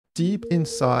deep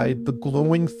inside the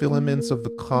glowing filaments of the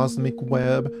cosmic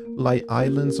web lie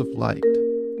islands of light,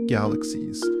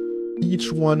 galaxies.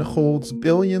 Each one holds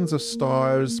billions of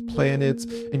stars, planets,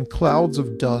 and clouds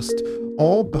of dust,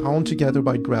 all bound together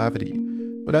by gravity.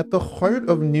 But at the heart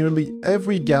of nearly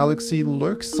every galaxy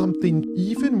lurks something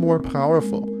even more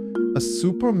powerful, a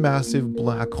supermassive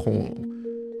black hole.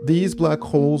 These black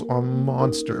holes are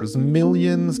monsters,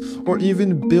 millions or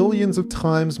even billions of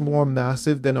times more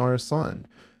massive than our sun.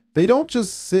 They don't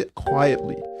just sit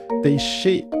quietly, they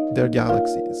shape their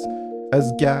galaxies. As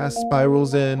gas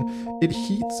spirals in, it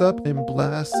heats up and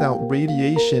blasts out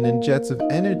radiation and jets of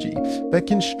energy that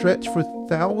can stretch for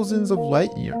thousands of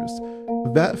light years.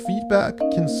 That feedback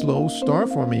can slow star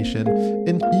formation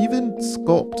and even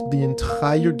sculpt the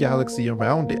entire galaxy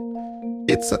around it.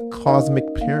 It's a cosmic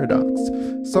paradox.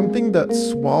 Something that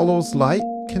swallows light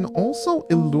can also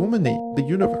illuminate the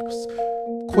universe.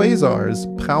 Quasars,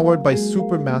 powered by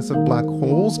supermassive black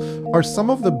holes, are some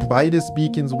of the brightest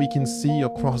beacons we can see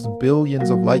across billions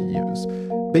of light years.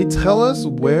 They tell us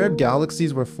where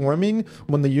galaxies were forming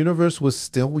when the universe was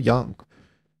still young.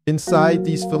 Inside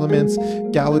these filaments,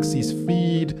 galaxies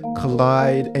feed,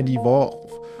 collide, and evolve.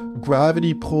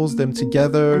 Gravity pulls them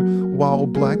together, while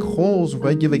black holes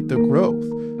regulate their growth.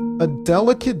 A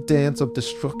delicate dance of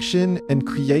destruction and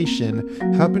creation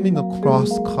happening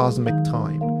across cosmic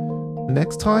time.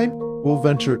 Next time, we'll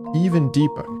venture even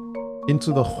deeper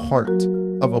into the heart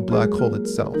of a black hole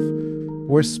itself,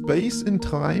 where space and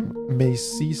time may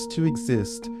cease to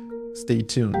exist. Stay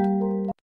tuned.